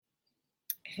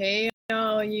Hey,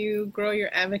 all you Grow Your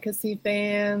Advocacy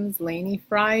fans, Lainey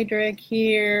Friedrich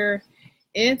here.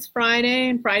 It's Friday,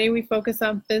 and Friday we focus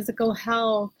on physical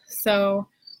health. So,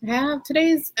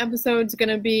 today's episode's going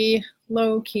to be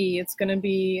low key. It's going to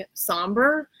be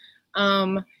somber.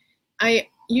 I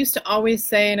used to always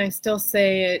say, and I still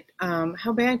say it,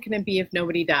 how bad can it be if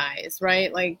nobody dies,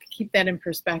 right? Like, keep that in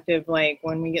perspective. Like,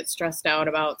 when we get stressed out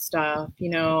about stuff,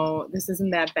 this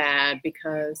isn't that bad,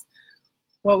 because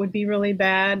what would be really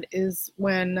bad is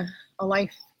when a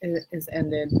life is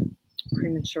ended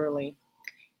prematurely.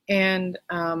 And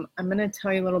I'm going to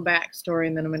tell you a little backstory,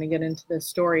 and then I'm going to get into this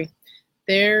story.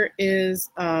 There is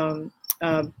a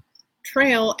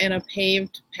trail and a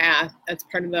paved path that's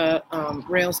part of the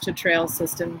Rails to Trail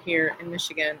system here in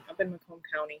Michigan, up in Macomb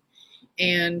County.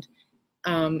 And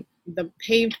the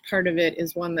paved part of it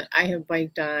is one that I have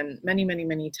biked on many, many,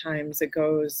 many times. It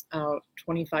goes out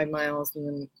 25 miles, and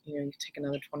then you take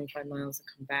another 25 miles to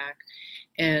come back.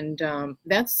 And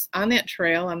that's on that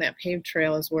trail, on that paved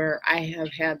trail, is where I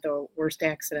have had the worst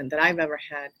accident that I've ever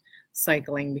had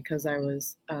cycling, because I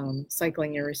was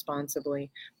cycling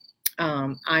irresponsibly.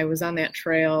 I was on that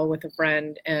trail with a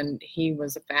friend, and he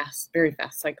was a very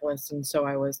fast cyclist, and so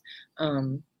I was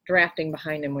drafting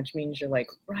behind him, which means you're like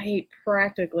right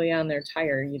practically on their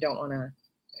tire. You don't want to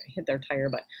hit their tire,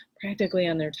 but practically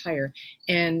on their tire.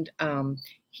 And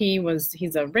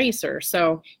he's a racer,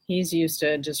 so he's used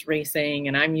to just racing,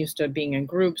 and I'm used to being in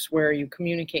groups where you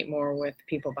communicate more with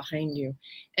people behind you.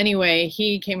 Anyway,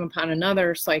 he came upon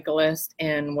another cyclist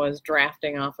and was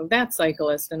drafting off of that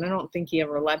cyclist, and I don't think he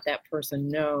ever let that person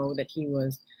know that he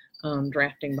was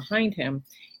drafting behind him.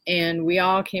 And we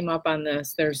all came up on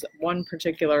this. There's one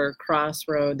particular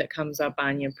crossroad that comes up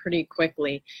on you pretty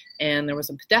quickly, and there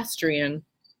was a pedestrian.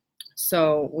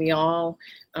 So we all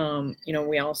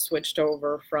switched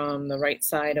over from the right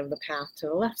side of the path to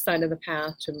the left side of the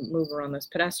path to move around this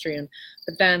pedestrian.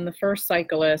 But then the first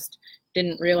cyclist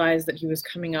didn't realize that he was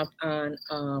coming up on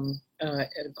a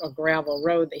gravel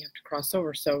road that you have to cross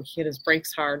over, so he hit his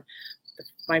brakes hard.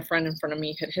 My friend in front of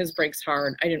me hit his brakes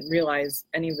hard. I didn't realize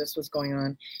any of this was going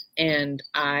on, and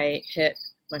I hit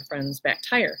my friend's back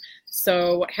tire.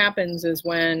 So what happens is,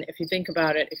 if you think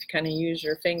about it, if you kind of use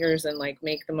your fingers and like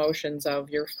make the motions of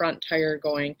your front tire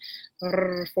going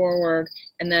forward,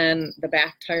 and then the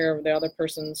back tire of the other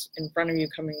person's in front of you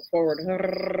coming forward,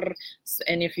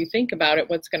 and if you think about it,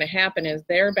 what's going to happen is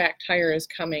their back tire is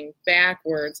coming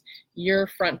backwards, your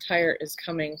front tire is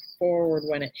coming forward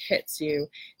when it hits you,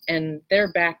 and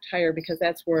their back tire, because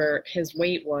that's where his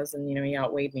weight was, and he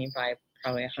outweighed me by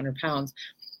probably 100 pounds.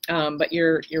 But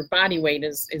your body weight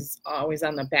is always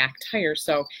on the back tire,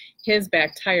 so his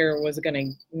back tire was going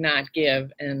to not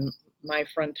give, and my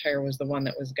front tire was the one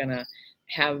that was going to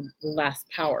have less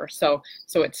power. So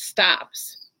it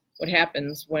stops. What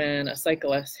happens when a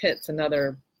cyclist hits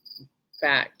another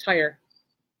back tire,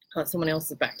 someone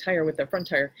else's back tire with their front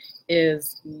tire,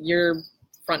 is your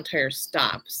front tire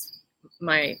stops.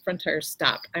 My front tire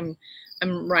stopped. I'm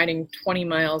riding 20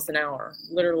 miles an hour.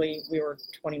 Literally, we were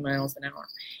 20 miles an hour.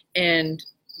 And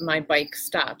my bike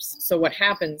stops. So what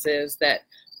happens is that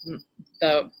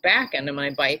the back end of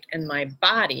my bike and my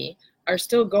body are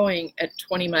still going at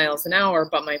 20 miles an hour,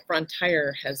 but my front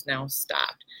tire has now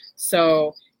stopped.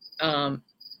 So what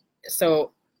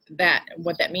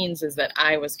that means is that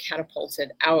I was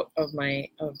catapulted out of my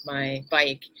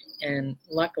bike, and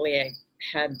luckily I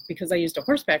had, because I used a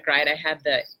horseback ride, I had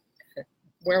the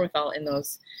wherewithal in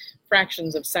those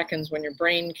fractions of seconds when your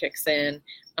brain kicks in,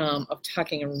 of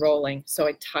tucking and rolling. So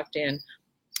I tucked in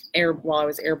while I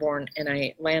was airborne, and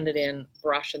I landed in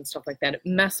brush and stuff like that. It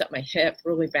messed up my hip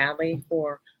really badly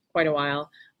for quite a while,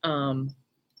 and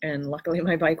luckily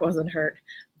my bike wasn't hurt.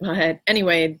 But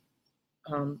anyway,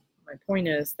 my point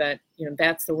is that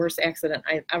that's the worst accident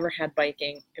I've ever had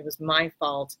biking. It was my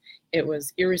fault. It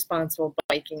was irresponsible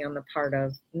biking on the part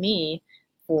of me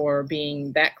for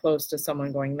being that close to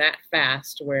someone going that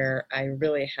fast, where I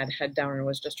really had head down and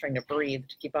was just trying to breathe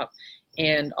to keep up.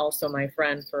 And also my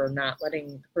friend for not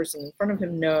letting the person in front of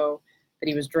him know that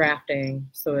he was drafting,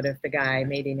 so that if the guy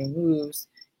made any moves,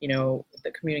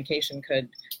 the communication could,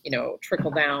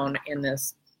 trickle down in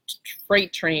this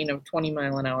freight train of 20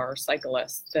 mile an hour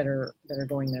cyclists that are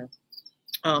going there.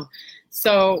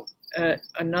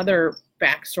 Another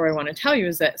backstory I want to tell you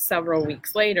is that several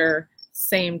weeks later,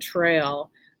 same trail,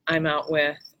 I'm out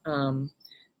with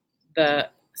the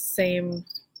same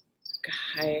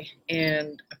guy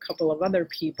and a couple of other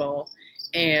people,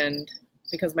 and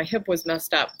because my hip was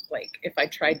messed up, like if I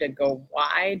tried to go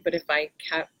wide, but if I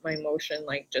kept my motion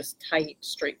like just tight,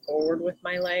 straightforward with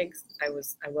my legs, I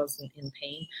wasn't in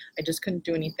pain. I just couldn't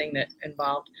do anything that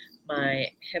involved my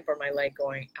hip or my leg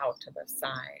going out to the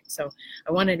side. So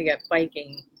I wanted to get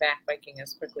back biking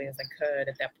as quickly as I could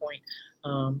at that point.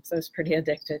 So I was pretty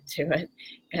addicted to it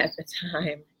at the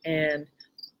time. And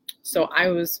so I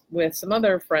was with some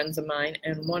other friends of mine,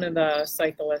 and one of the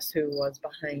cyclists who was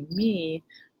behind me,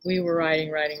 we were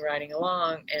riding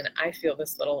along, and I feel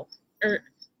this little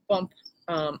bump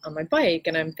on my bike,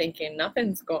 and I'm thinking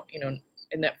nothing's going,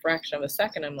 in that fraction of a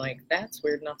second, I'm like, that's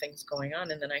weird, nothing's going on.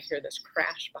 And then I hear this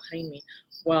crash behind me.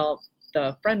 Well,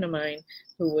 the friend of mine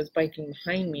who was biking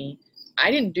behind me, I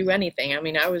didn't do anything. I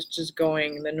mean, I was just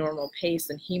going the normal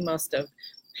pace, and he must have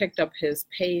picked up his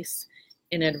pace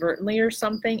inadvertently or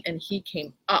something, and he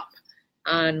came up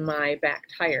on my back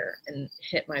tire and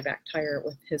hit my back tire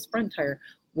with his front tire,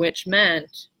 which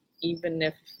meant even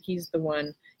if he's the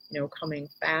one, coming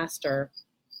faster,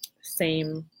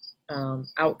 same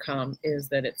outcome is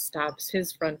that it stops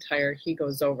his front tire, he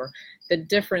goes over. The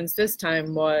difference this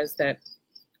time was that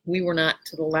we were not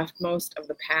to the leftmost of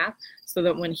the path, so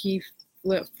that when he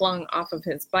flung off of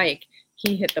his bike,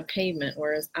 he hit the pavement,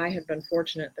 whereas I had been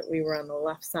fortunate that we were on the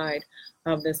left side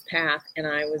of this path, and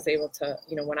I was able to,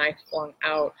 when I flung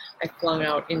out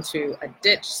into a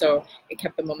ditch, so it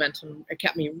kept the momentum, it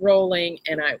kept me rolling,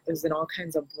 and I was in all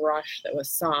kinds of brush that was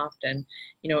soft, and,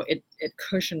 it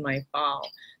cushioned my fall.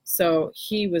 So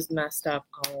he was messed up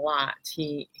a lot.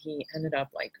 He ended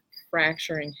up like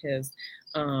fracturing his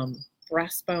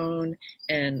breastbone,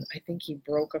 and I think he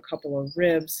broke a couple of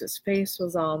ribs. His face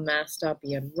was all messed up.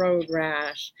 He had road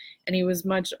rash, and he was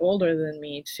much older than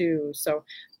me too. So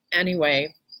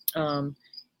anyway,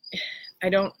 I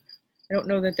don't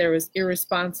know that there was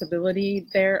irresponsibility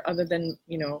there, other than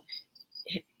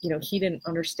he didn't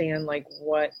understand like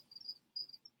what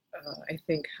I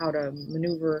think how to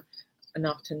maneuver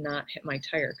enough to not hit my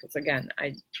tire, because again,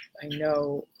 I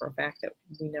know for a fact that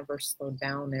we never slowed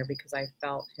down there, because I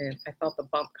felt the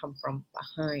bump come from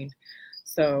behind,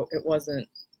 so it wasn't,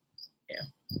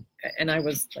 and I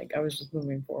was just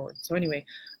moving forward. So anyway,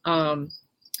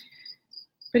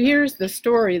 but here's the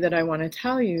story that I want to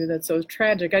tell you that's so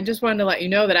tragic. I just wanted to let you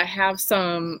know that I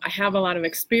have a lot of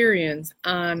experience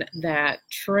on that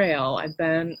trail. I've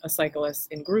been a cyclist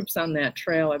in groups on that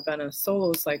trail. I've been a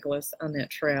solo cyclist on that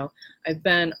trail. I've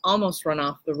been almost run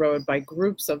off the road by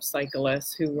groups of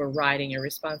cyclists who were riding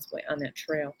irresponsibly on that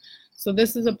trail. So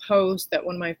this is a post that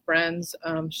one of my friends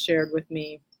shared with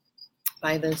me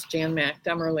by this Jan Mac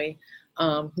Demerly,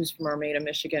 who's from Armada,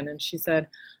 Michigan. And she said,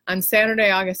 on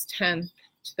Saturday, August 10th,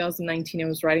 2019, I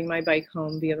was riding my bike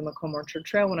home via the Macomb Orchard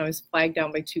Trail when I was flagged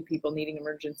down by two people needing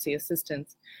emergency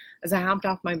assistance. As I hopped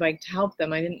off my bike to help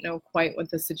them, I didn't know quite what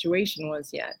the situation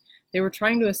was yet. They were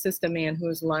trying to assist a man who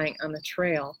was lying on the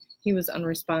trail. He was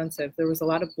unresponsive. There was a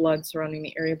lot of blood surrounding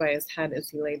the area by his head as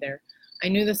he lay there. I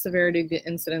knew the severity of the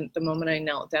incident the moment I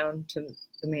knelt down to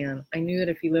the man. I knew that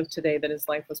if he lived today, that his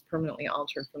life was permanently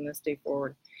altered from this day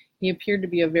forward. He appeared to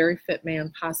be a very fit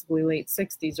man, possibly late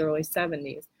 60s, early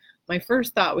 70s. My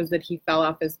first thought was that he fell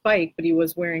off his bike, but he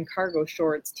was wearing cargo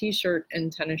shorts, t-shirt,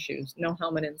 and tennis shoes, no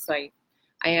helmet in sight.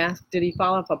 I asked, did he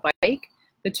fall off a bike?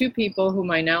 The two people,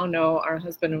 whom I now know are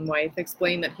husband and wife,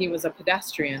 explained that he was a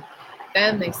pedestrian.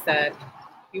 Then they said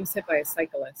he was hit by a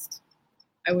cyclist.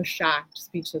 I was shocked,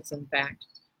 speechless in fact.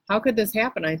 How could this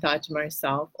happen, I thought to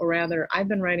myself, or rather, I've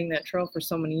been riding that trail for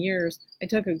so many years, I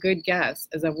took a good guess,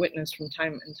 as I've witnessed from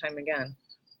time and time again.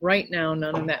 Right now,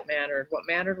 none of that mattered. What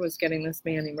mattered was getting this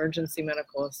man emergency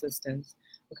medical assistance.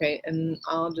 Okay, and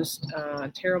I'll just,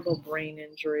 terrible brain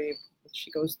injury.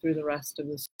 She goes through the rest of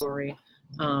the story.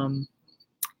 On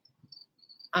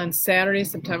Saturday,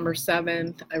 September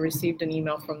 7th, I received an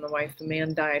email from the wife. The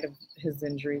man died of his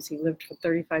injuries. He lived for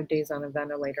 35 days on a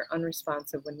ventilator,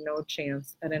 unresponsive, with no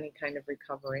chance at any kind of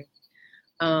recovery.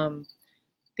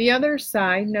 The other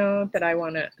side note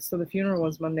that so the funeral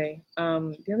was Monday.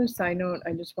 The other side note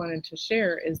I just wanted to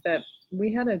share is that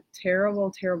we had a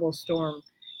terrible, terrible storm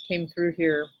came through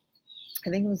here. I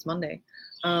think it was Monday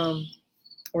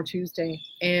or Tuesday.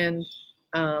 And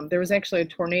there was actually a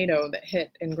tornado that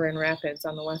hit in Grand Rapids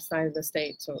on the west side of the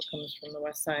state. So it comes from the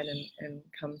west side and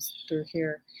comes through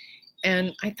here.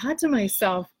 And I thought to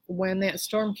myself, when that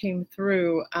storm came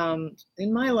through,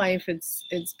 in my life,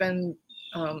 it's been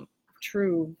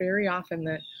true very often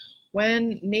that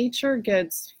when nature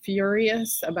gets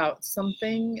furious about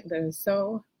something that is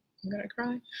so, I'm gonna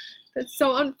cry, that's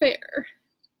so unfair,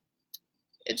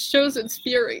 it shows its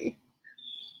fury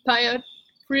by a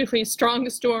really strong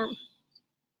storm.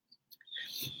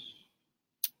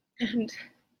 And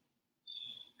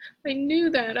I knew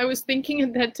that. I was thinking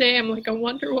of that day, I'm like, I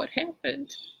wonder what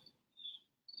happened.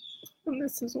 And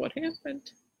this is what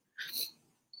happened.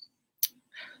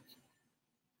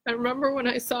 I remember when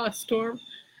I saw a storm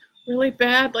really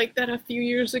bad like that a few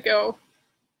years ago,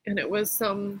 and it was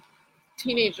some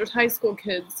teenagers, high school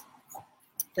kids,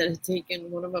 that had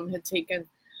taken, one of them had taken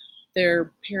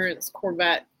their parents'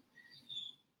 Corvette,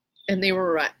 and they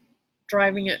were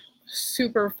driving it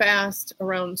super fast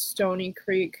around Stony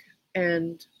Creek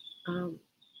and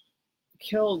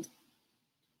killed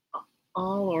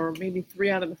all or maybe 3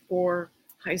 out of the 4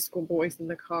 high school boys in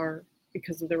the car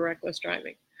because of the reckless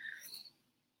driving.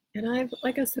 And I've,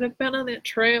 like I said, I've been on that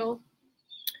trail.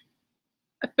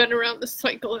 I've been around the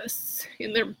cyclists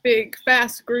in their big,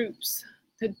 fast groups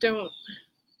that don't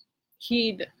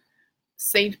heed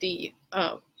safety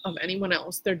of anyone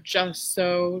else. They're just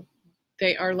so,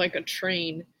 they are like a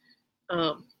train,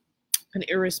 an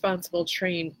irresponsible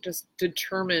train, just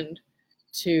determined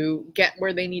to get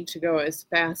where they need to go as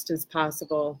fast as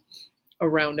possible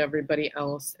around everybody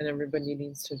else, and everybody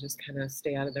needs to just kind of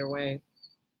stay out of their way.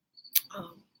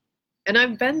 And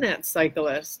I've been that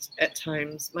cyclist at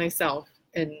times myself,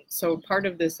 and so part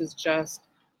of this is just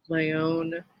my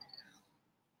own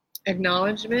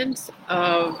acknowledgement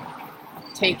of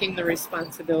taking the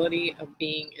responsibility of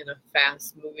being in a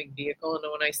fast-moving vehicle.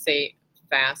 And when I say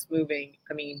fast-moving,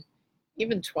 I mean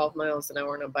even 12 miles an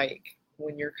hour on a bike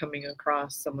when you're coming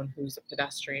across someone who's a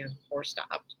pedestrian or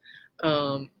stopped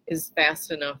is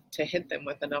fast enough to hit them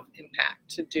with enough impact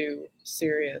to do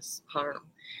serious harm.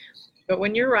 But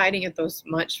when you're riding at those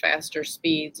much faster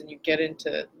speeds and you get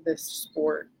into this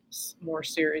sport more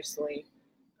seriously,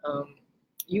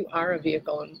 you are a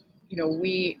vehicle. And, you know,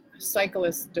 we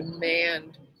cyclists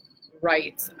demand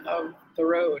rights of the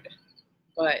road,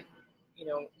 but, you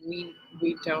know, we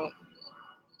don't,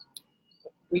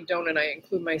 and I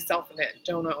include myself in that,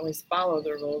 don't always follow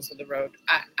the rules of the road.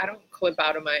 I don't clip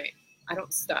out of I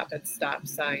don't stop at stop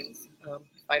signs if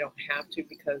I don't have to,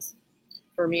 because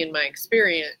for me, in my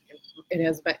experience, it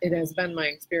has been my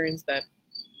experience that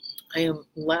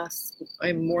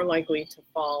I'm more likely to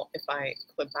fall if I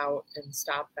clip out and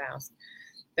stop fast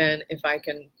than if I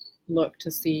can look to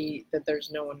see that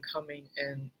there's no one coming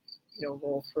and, you know,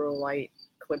 roll through a light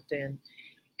clipped in.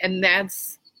 And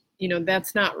that's, you know,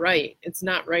 that's not right. It's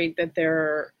not right that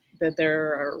there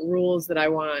are rules that I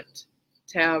want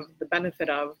to have the benefit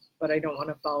of, but I don't want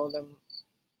to follow them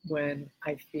when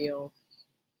I feel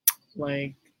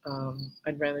like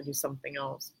I'd rather do something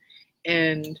else.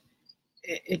 And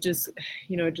it just,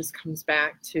 you know, it just comes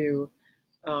back to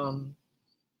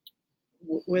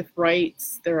with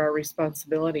rights, there are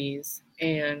responsibilities,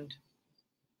 and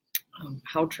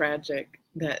how tragic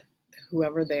that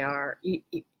whoever they are,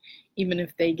 even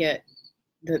if they get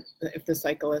if the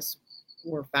cyclists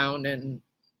were found and,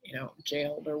 you know,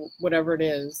 jailed or whatever it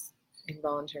is,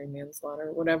 involuntary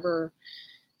manslaughter, whatever,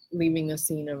 leaving the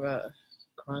scene of a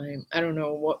crime, I don't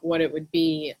know what it would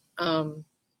be.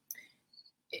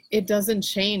 It doesn't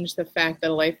change the fact that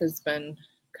life has been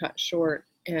cut short,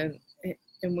 and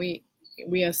we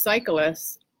as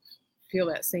cyclists feel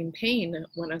that same pain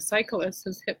when a cyclist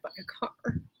is hit by a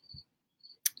car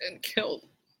and killed.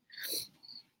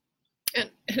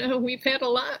 And we've had a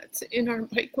lot in our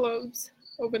bike clubs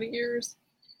over the years.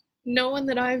 No one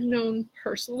that I've known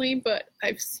personally, but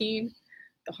I've seen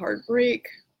the heartbreak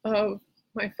of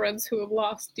my friends who have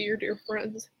lost dear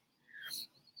friends.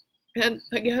 And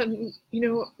again, you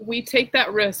know, we take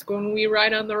that risk when we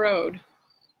ride on the road.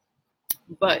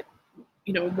 But,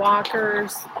 you know,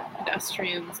 walkers,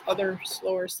 pedestrians, other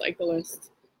slower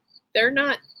cyclists, they're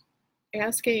not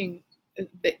asking,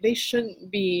 they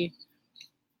shouldn't be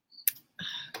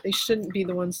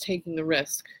the ones taking the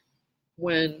risk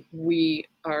when we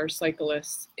are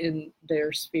cyclists in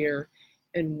their sphere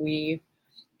and we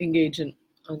engage in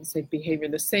unsafe behavior.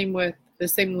 The same with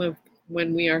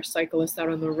when we are cyclists out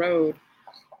on the road,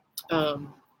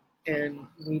 and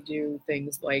we do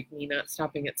things like me not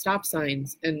stopping at stop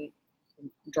signs, and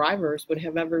drivers would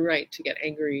have every right to get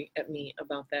angry at me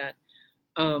about that.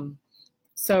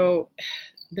 So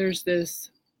there's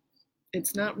this,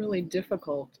 it's not really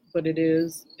difficult, but it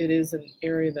is an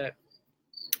area that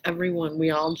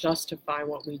we all justify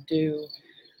what we do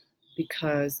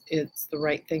because it's the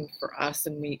right thing for us,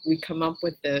 and we come up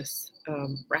with this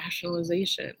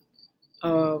rationalization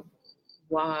of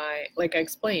why, like I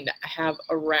explained, I have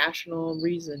a rational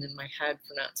reason in my head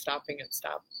for not stopping at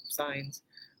stop signs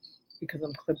because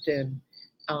I'm clipped in,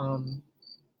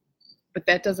 but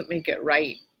that doesn't make it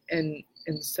right. And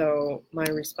so my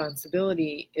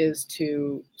responsibility is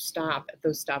to stop at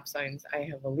those stop signs. I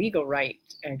have a legal right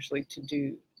actually to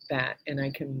do that, and I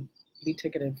can be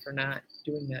ticketed for not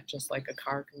doing that, just like a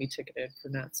car can be ticketed for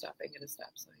not stopping at a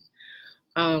stop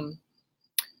sign.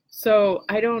 So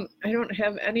I don't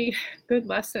have any good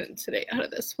lesson today out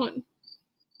of this one.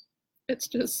 It's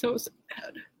just so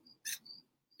sad.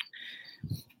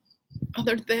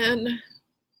 Other than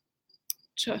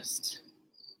just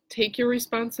take your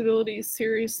responsibilities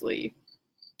seriously.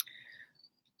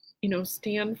 You know,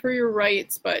 stand for your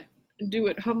rights, but do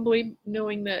it humbly,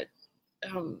 knowing that,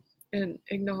 and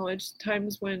acknowledge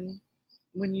times when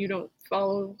you don't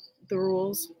follow the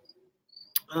rules.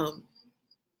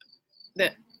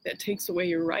 That takes away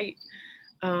your right,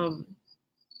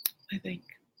 I think,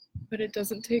 but it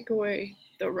doesn't take away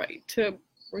the right to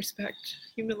respect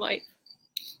human life.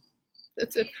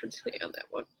 That's it for today on that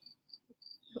one.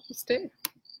 Namaste.